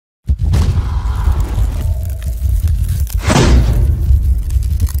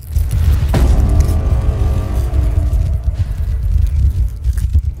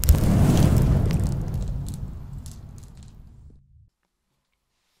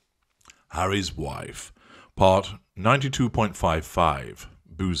Harry's Wife, part 92.55,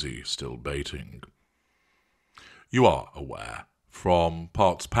 Bouzy still baiting. You are aware from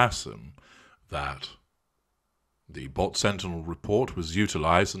parts passum that the Bot Sentinel report was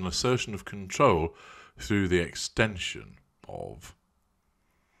utilised as an assertion of control through the extension of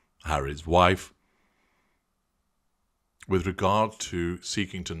Harry's Wife with regard to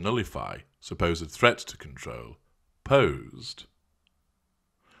seeking to nullify supposed threats to control posed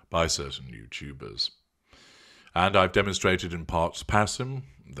by certain YouTubers. And I've demonstrated in parts passum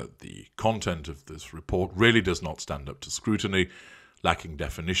that the content of this report really does not stand up to scrutiny, lacking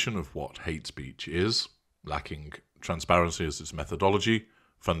definition of what hate speech is, lacking transparency as its methodology,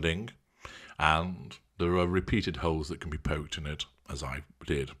 funding, and there are repeated holes that can be poked in it, as I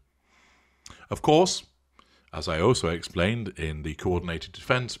did. Of course, as I also explained in the coordinated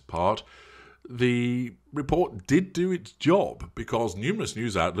defence part, the report did do its job because numerous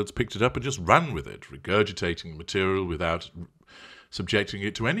news outlets picked it up and just ran with it, regurgitating the material without subjecting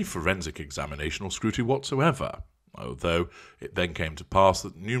it to any forensic examination or scrutiny whatsoever, although it then came to pass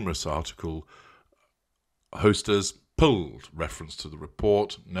that numerous article hosters pulled reference to the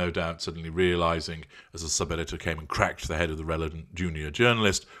report, no doubt suddenly realising, as a sub-editor came and cracked the head of the relevant junior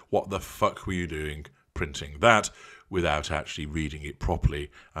journalist, what the fuck were you doing printing that, without actually reading it properly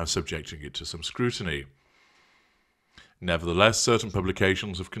and subjecting it to some scrutiny. Nevertheless, certain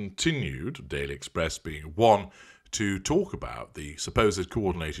publications have continued, Daily Express being one, to talk about the supposed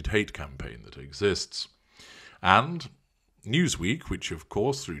coordinated hate campaign that exists. And Newsweek, which of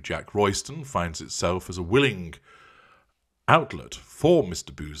course through Jack Royston finds itself as a willing outlet for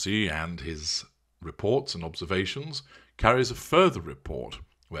Mr. Bouzy and his reports and observations, carries a further report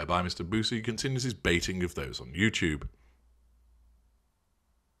whereby Mr. Bouzy continues his baiting of those on YouTube.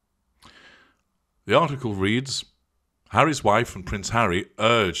 The article reads, Harry's wife and Prince Harry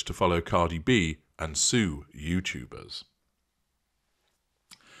urged to follow Cardi B and sue YouTubers.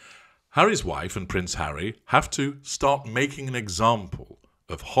 Harry's wife and Prince Harry have to start making an example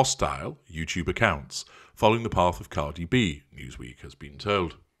of hostile YouTube accounts following the path of Cardi B, Newsweek has been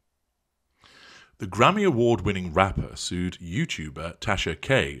told. The Grammy Award-winning rapper sued YouTuber Tasha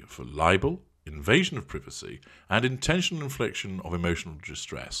K for libel, invasion of privacy, and intentional infliction of emotional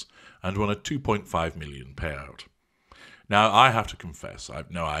distress, and won a $2.5 million payout. Now, I have to confess, I have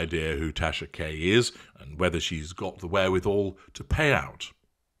no idea who Tasha K is and whether she's got the wherewithal to pay out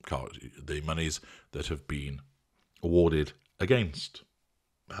the monies that have been awarded against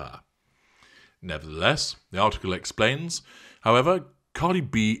her. Nevertheless, the article explains, however, Cardi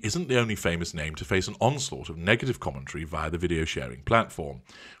B isn't the only famous name to face an onslaught of negative commentary via the video sharing platform,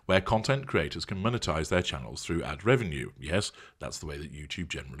 where content creators can monetize their channels through ad revenue. Yes, that's the way that YouTube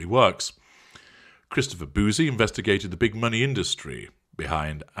generally works. Christopher Bouzy investigated the big money industry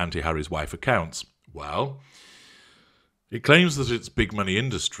behind anti-Harry's wife accounts. Well, it claims that it's big money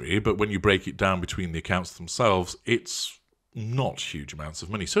industry, but when you break it down between the accounts themselves, it's not huge amounts of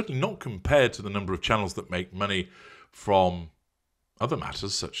money. Certainly not compared to the number of channels that make money from other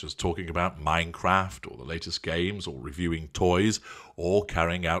matters, such as talking about Minecraft or the latest games or reviewing toys or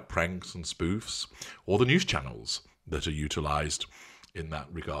carrying out pranks and spoofs or the news channels that are utilised in that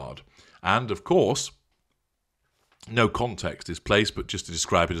regard. And, of course, no context is placed but just to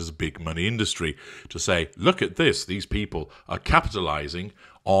describe it as a big money industry, to say, look at this, these people are capitalising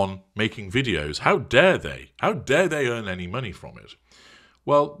on making videos. How dare they? How dare they earn any money from it?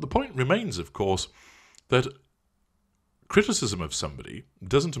 Well, the point remains, of course, that criticism of somebody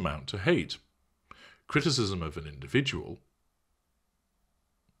doesn't amount to hate. Criticism of an individual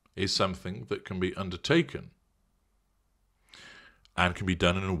is something that can be undertaken and can be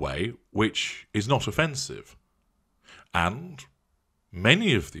done in a way which is not offensive. And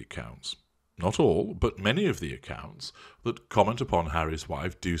many of the accounts, not all, but many of the accounts that comment upon Harry's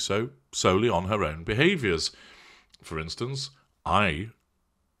wife do so solely on her own behaviours. For instance, I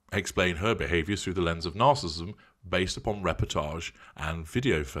explain her behaviours through the lens of narcissism based upon reportage and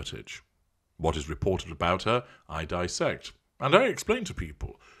video footage. What is reported about her, I dissect. And I explain to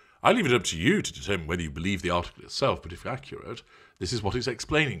people. I leave it up to you to determine whether you believe the article itself, but if accurate, this is what it's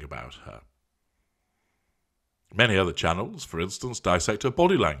explaining about her. Many other channels, for instance, dissect her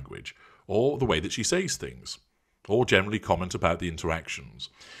body language, or the way that she says things, or generally comment about the interactions,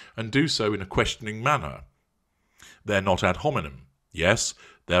 and do so in a questioning manner. They're not ad hominem. Yes,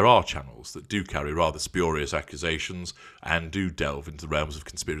 there are channels that do carry rather spurious accusations and do delve into the realms of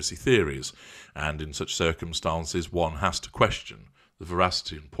conspiracy theories, and in such circumstances one has to question the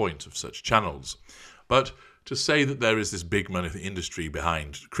veracity and point of such channels. But to say that there is this big money industry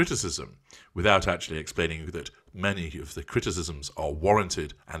behind criticism without actually explaining that many of the criticisms are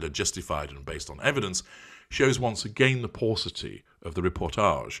warranted and are justified and based on evidence shows once again the paucity of the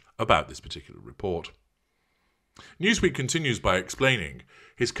reportage about this particular report. Newsweek continues by explaining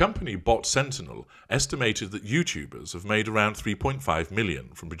his company Bot Sentinel estimated that YouTubers have made around 3.5 million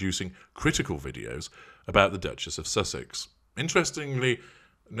from producing critical videos about the Duchess of Sussex. Interestingly,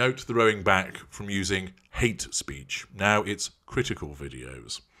 note the rowing back from using hate speech. Now it's critical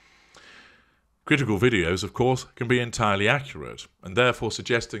videos. Critical videos, of course, can be entirely accurate, and therefore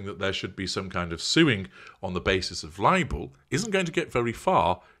suggesting that there should be some kind of suing on the basis of libel isn't going to get very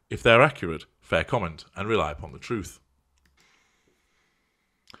far if they're accurate, fair comment, and rely upon the truth.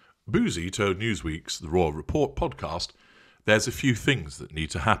 Bouzy told Newsweek's The Royal Report podcast, "There's a few things that need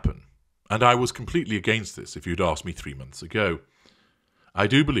to happen, and I was completely against this if you'd asked me 3 months ago. I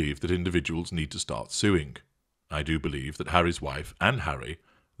do believe that individuals need to start suing. I do believe that Harry's wife and Harry,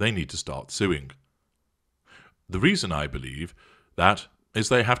 they need to start suing. The reason I believe that is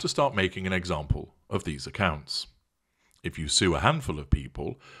they have to start making an example of these accounts. If you sue a handful of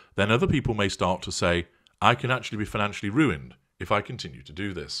people, then other people may start to say, I can actually be financially ruined if I continue to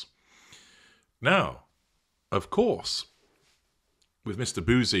do this." Now, of course, with Mr.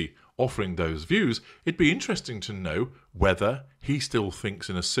 Bouzy offering those views, it'd be interesting to know whether he still thinks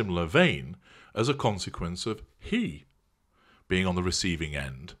in a similar vein as a consequence of he being on the receiving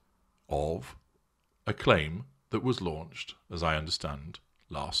end of a claim that was launched, as I understand,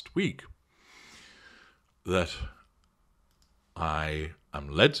 last week. That I am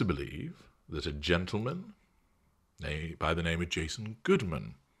led to believe that a gentleman by the name of Jason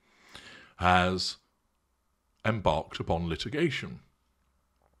Goodman has embarked upon litigation.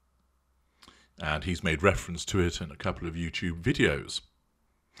 And he's made reference to it in a couple of YouTube videos.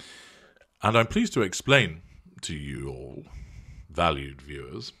 And I'm pleased to explain to you all, valued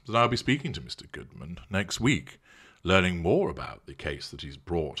viewers, that I'll be speaking to Mr. Goodman next week, learning more about the case that he's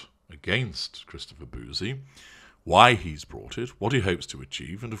brought against Christopher Bouzy, why he's brought it, what he hopes to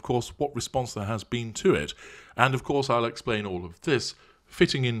achieve, and of course what response there has been to it. And of course I'll explain all of this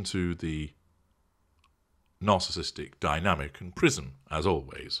fitting into the narcissistic dynamic and prism, as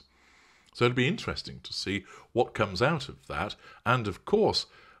always. So it'll be interesting to see what comes out of that, and of course,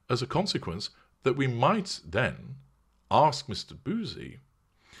 as a consequence, that we might then ask Mr. Bouzy,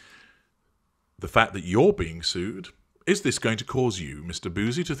 the fact that you're being sued, is this going to cause you, Mr.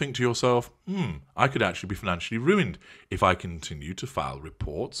 Bouzy, to think to yourself, I could actually be financially ruined if I continue to file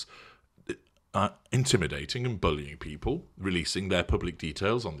reports intimidating and bullying people, releasing their public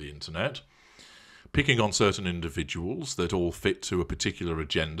details on the internet, picking on certain individuals that all fit to a particular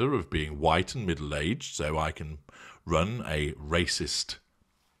agenda of being white and middle-aged so I can run a racist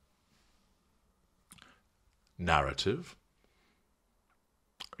narrative.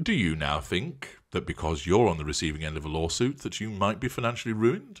 Do you now think that because you're on the receiving end of a lawsuit that you might be financially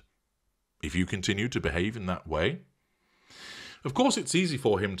ruined if you continue to behave in that way? Of course, it's easy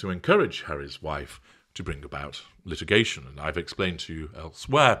for him to encourage Harry's wife to bring about litigation, and I've explained to you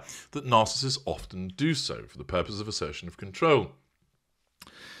elsewhere that narcissists often do so for the purpose of assertion of control.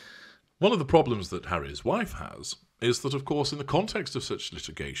 One of the problems that Harry's wife has is that, of course, in the context of such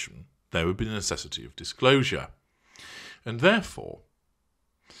litigation, there would be the necessity of disclosure, and therefore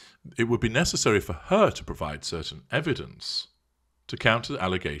it would be necessary for her to provide certain evidence to counter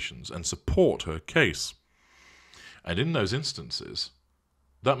allegations and support her case. And in those instances,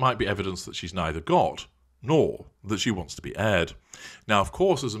 that might be evidence that she's neither got nor that she wants to be aired. Now, of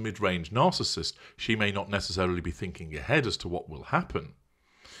course, as a mid-range narcissist, she may not necessarily be thinking ahead as to what will happen.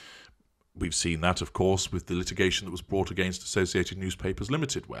 We've seen that, of course, with the litigation that was brought against Associated Newspapers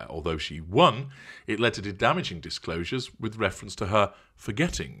Limited, where, although she won, it led to damaging disclosures with reference to her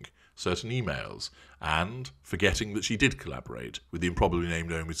forgetting certain emails and forgetting that she did collaborate with the improbably named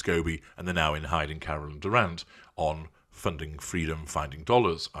Naomi Scobie and the now in hiding Carolyn Durant on funding freedom, finding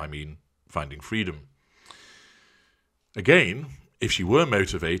freedom. Again, if she were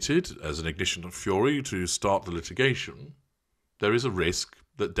motivated as an ignition of fury to start the litigation, there is a risk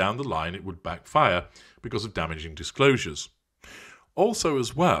that down the line it would backfire because of damaging disclosures. Also,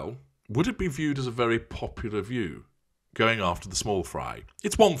 as well, would it be viewed as a very popular view, going after the small fry?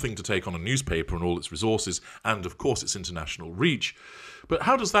 It's one thing to take on a newspaper and all its resources, and of course its international reach, but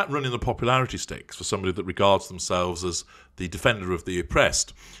how does that run in the popularity stakes for somebody that regards themselves as the defender of the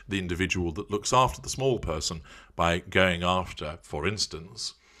oppressed, the individual that looks after the small person by going after, for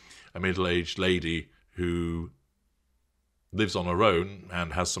instance, a middle-aged lady who lives on her own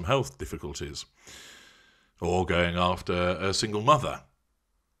and has some health difficulties, or going after a single mother?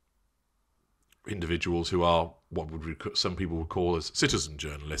 individuals who are some people would call as citizen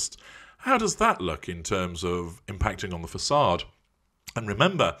journalists. How does that look in terms of impacting on the facade? And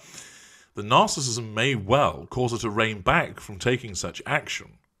remember, the narcissism may well cause her to rein back from taking such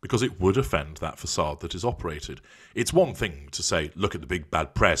action because it would offend that facade that is operated. It's one thing to say, look at the big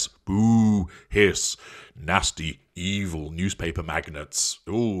bad press, boo, hiss, nasty, evil newspaper magnates,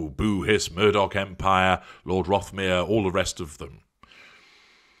 ooh, boo, hiss, Murdoch Empire, Lord Rothmere, all the rest of them.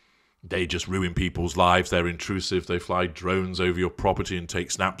 They just ruin people's lives, they're intrusive, they fly drones over your property and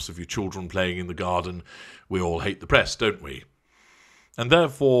take snaps of your children playing in the garden. We all hate the press, don't we? And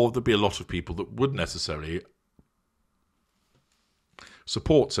therefore, there'd be a lot of people that would necessarily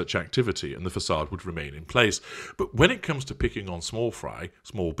support such activity and the facade would remain in place. But when it comes to picking on small fry,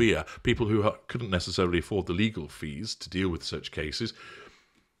 small beer, people who couldn't necessarily afford the legal fees to deal with such cases,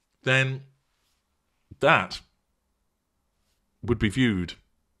 then that would be viewed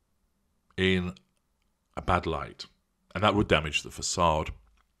in a bad light, and that would damage the facade.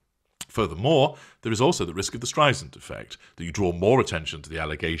 Furthermore, there is also the risk of the Streisand effect, that you draw more attention to the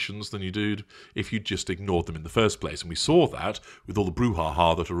allegations than you did if you just ignored them in the first place. And we saw that with all the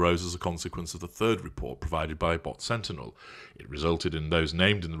brouhaha that arose as a consequence of the third report provided by Bot Sentinel. It resulted in those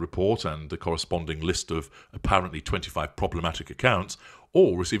named in the report and the corresponding list of apparently 25 problematic accounts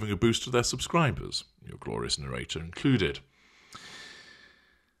all receiving a boost to their subscribers, your glorious narrator included.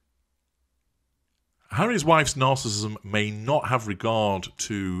 Harry's wife's narcissism may not have regard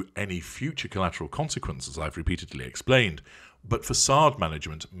to any future collateral consequences, I've repeatedly explained, but facade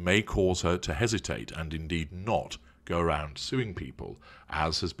management may cause her to hesitate and indeed not go around suing people,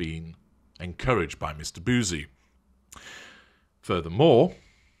 as has been encouraged by Mr. Bouzy. Furthermore,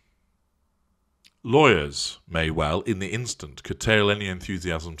 lawyers may well, in the instant, curtail any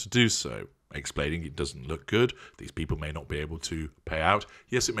enthusiasm to do so, explaining it doesn't look good, these people may not be able to pay out.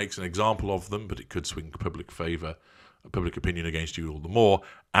 Yes, it makes an example of them, but it could swing public opinion against you all the more,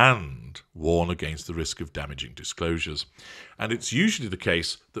 and warn against the risk of damaging disclosures. And it's usually the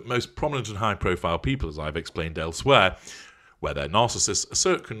case that most prominent and high-profile people, as I've explained elsewhere, where they're narcissists,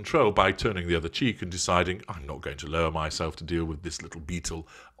 assert control by turning the other cheek and deciding, I'm not going to lower myself to deal with this little beetle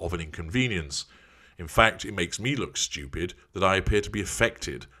of an inconvenience. In fact, it makes me look stupid that I appear to be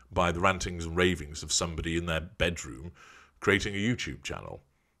affected by the rantings and ravings of somebody in their bedroom creating a YouTube channel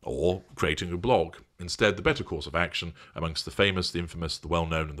or creating a blog. Instead, the better course of action amongst the famous, the infamous, the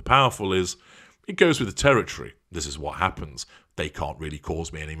well-known and the powerful is, it goes with the territory. This is what happens. They can't really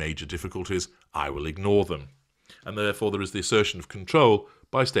cause me any major difficulties. I will ignore them. And therefore there is the assertion of control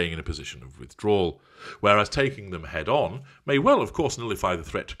by staying in a position of withdrawal, whereas taking them head-on may well, of course, nullify the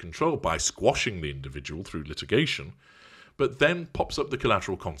threat to control by squashing the individual through litigation, but then pops up the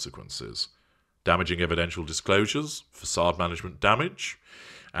collateral consequences, damaging evidential disclosures, facade management damage,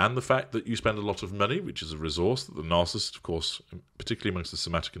 and the fact that you spend a lot of money, which is a resource that the narcissist, of course, particularly amongst the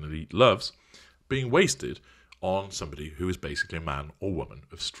Semitic and elite, loves, being wasted on somebody who is basically a man or woman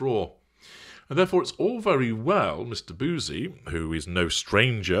of straw. And therefore it's all very well Mr. Bouzy, who is no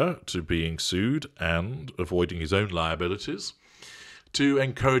stranger to being sued and avoiding his own liabilities, to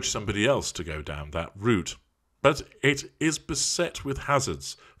encourage somebody else to go down that route. But it is beset with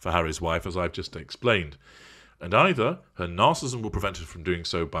hazards for Harry's wife, as I've just explained. And either her narcissism will prevent her from doing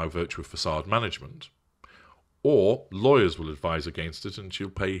so by virtue of facade management, or lawyers will advise against it and she'll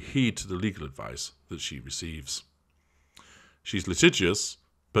pay heed to the legal advice that she receives. She's litigious,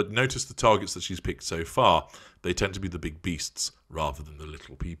 but notice the targets that she's picked so far. They tend to be the big beasts rather than the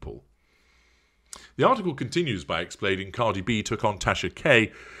little people. The article continues by explaining Cardi B took on Tasha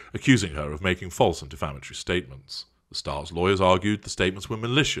K, accusing her of making false and defamatory statements. The star's lawyers argued the statements were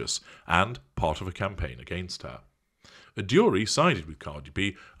malicious and part of a campaign against her. A jury sided with Cardi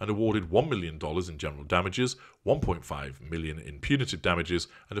B and awarded $1 million in general damages, $1.5 million in punitive damages,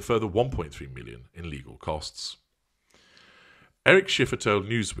 and a further $1.3 million in legal costs. Eric Schiffer told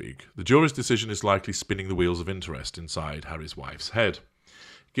Newsweek the jury's decision is likely spinning the wheels of interest inside Harry's wife's head.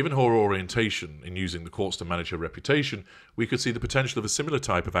 Given her orientation in using the courts to manage her reputation, we could see the potential of a similar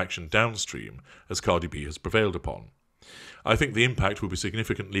type of action downstream as Cardi B has prevailed upon. I think the impact will be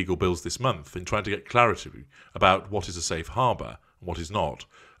significant legal bills this month in trying to get clarity about what is a safe harbour and what is not,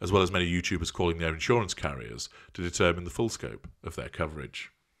 as well as many YouTubers calling their insurance carriers to determine the full scope of their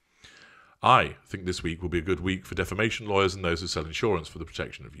coverage. I think this week will be a good week for defamation lawyers and those who sell insurance for the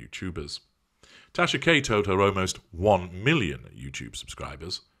protection of YouTubers. Tasha K told her almost 1 million YouTube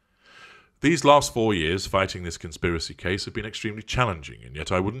subscribers, "These last 4 years fighting this conspiracy case have been extremely challenging, and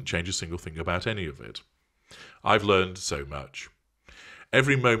yet I wouldn't change a single thing about any of it. I've learned so much.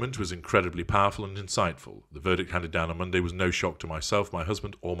 Every moment was incredibly powerful and insightful. The verdict handed down on Monday was no shock to myself, my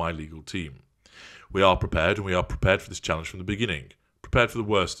husband, or my legal team. We are prepared, and we are prepared for this challenge from the beginning. Prepared for the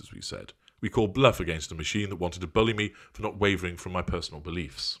worst, as we said. We called bluff against a machine that wanted to bully me for not wavering from my personal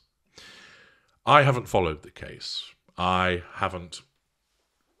beliefs. I haven't followed the case. I haven't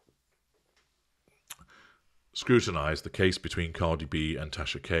scrutinised the case between Cardi B and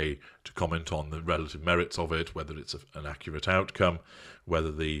Tasha K to comment on the relative merits of it, whether it's an accurate outcome,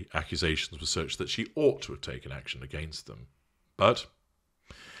 whether the accusations were such that she ought to have taken action against them. But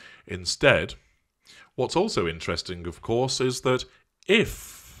instead, what's also interesting, of course, is that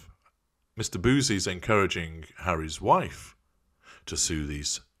if Mr. Bouzy's encouraging Harry's wife to sue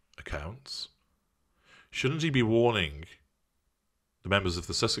these accounts, shouldn't he be warning the members of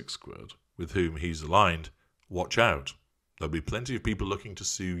the Sussex squad with whom he's aligned, watch out, there'll be plenty of people looking to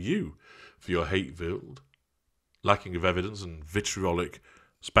sue you for your hate-filled, lacking of evidence and vitriolic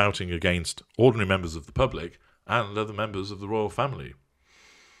spouting against ordinary members of the public and other members of the royal family.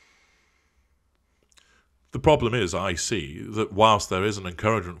 The problem is, I see, that whilst there is an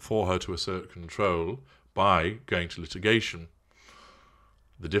encouragement for her to assert control by going to litigation,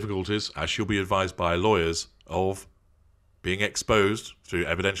 the difficulties, as she'll be advised by lawyers, of being exposed through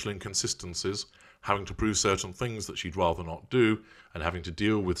evidential inconsistencies, having to prove certain things that she'd rather not do, and having to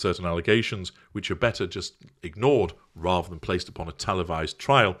deal with certain allegations which are better just ignored rather than placed upon a televised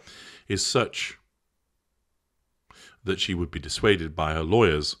trial, is such that she would be dissuaded by her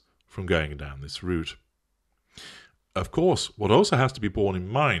lawyers from going down this route. Of course, what also has to be borne in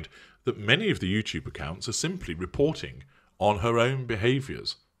mind that many of the YouTube accounts are simply reporting on her own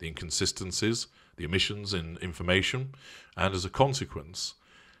behaviours, the inconsistencies, the omissions in information, and as a consequence,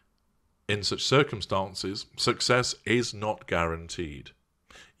 in such circumstances, success is not guaranteed.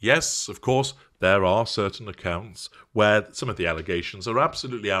 Yes, of course, there are certain accounts where some of the allegations are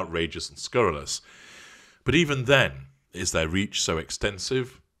absolutely outrageous and scurrilous, but even then, is their reach so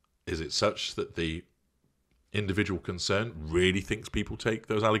extensive? Is it such that the individual concerned really thinks people take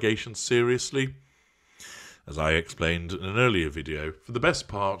those allegations seriously? As I explained in an earlier video, for the best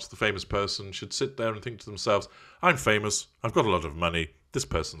part, the famous person should sit there and think to themselves, I'm famous, I've got a lot of money, this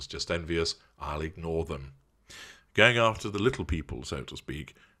person's just envious, I'll ignore them. Going after the little people, so to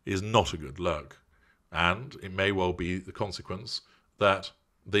speak, is not a good look. And it may well be the consequence that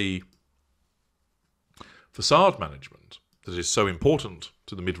the facade management that is so important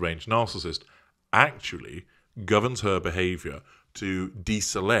to the mid-range narcissist actually governs her behaviour to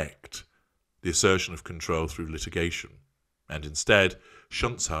deselect the assertion of control through litigation, and instead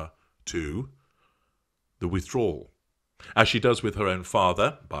shunts her to the withdrawal. As she does with her own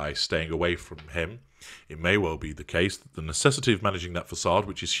father, by staying away from him, it may well be the case that the necessity of managing that facade,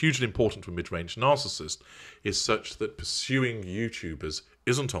 which is hugely important to a mid-range narcissist, is such that pursuing YouTubers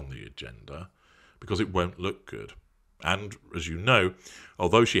isn't on the agenda because it won't look good. And, as you know,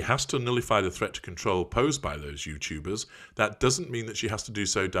 although she has to nullify the threat to control posed by those YouTubers, that doesn't mean that she has to do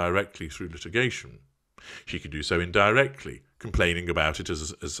so directly through litigation. She can do so indirectly, complaining about it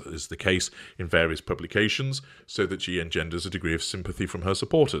as is the case in various publications, so that she engenders a degree of sympathy from her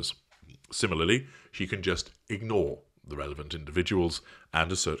supporters. Similarly, she can just ignore the relevant individuals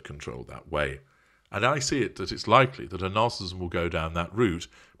and assert control that way. And I see it that it's likely that her narcissism will go down that route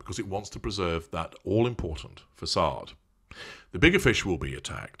because it wants to preserve that all-important facade. The bigger fish will be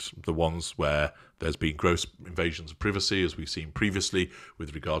attacked, the ones where there's been gross invasions of privacy, as we've seen previously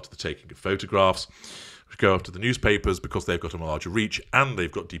with regard to the taking of photographs, which go after the newspapers because they've got a larger reach and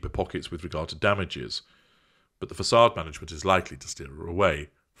they've got deeper pockets with regard to damages. But the facade management is likely to steer her away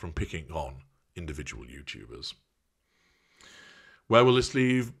from picking on individual YouTubers. Where will this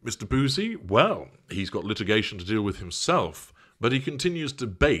leave Mr. Bouzy? Well, he's got litigation to deal with himself, but he continues to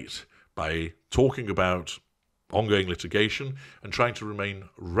bait by talking about ongoing litigation and trying to remain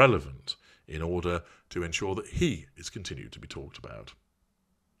relevant in order to ensure that he is continued to be talked about.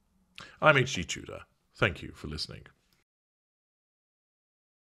 I'm H.G. Tudor. Thank you for listening.